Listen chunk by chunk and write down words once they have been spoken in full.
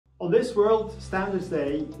On this World Standards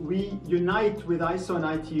Day, we unite with ISO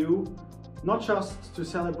and ITU not just to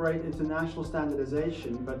celebrate international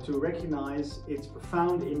standardization, but to recognize its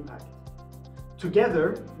profound impact.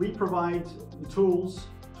 Together, we provide tools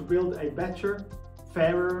to build a better,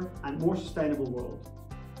 fairer, and more sustainable world.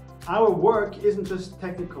 Our work isn't just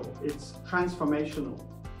technical, it's transformational,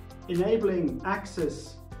 enabling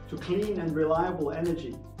access to clean and reliable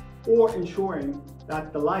energy, or ensuring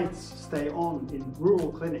that the lights stay on in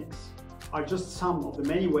rural clinics are just some of the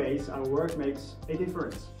many ways our work makes a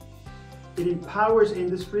difference. It empowers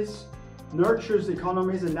industries, nurtures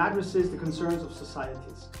economies, and addresses the concerns of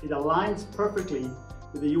societies. It aligns perfectly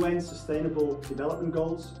with the UN Sustainable Development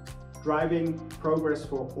Goals, driving progress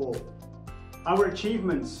for all. Our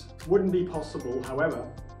achievements wouldn't be possible, however,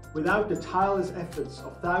 without the tireless efforts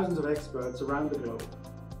of thousands of experts around the globe.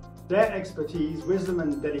 Their expertise, wisdom,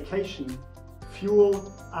 and dedication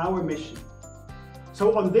fuel our mission.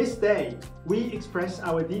 So on this day, we express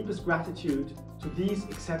our deepest gratitude to these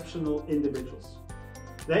exceptional individuals.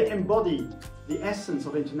 They embody the essence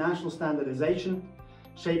of international standardization,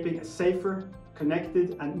 shaping a safer,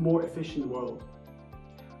 connected, and more efficient world.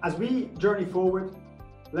 As we journey forward,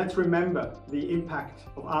 let's remember the impact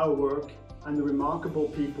of our work and the remarkable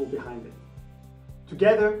people behind it.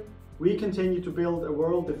 Together, we continue to build a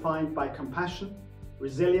world defined by compassion,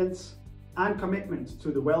 resilience, and commitment to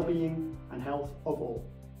the well-being and health of all.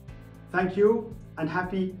 Thank you, and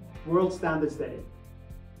happy World Standards Day.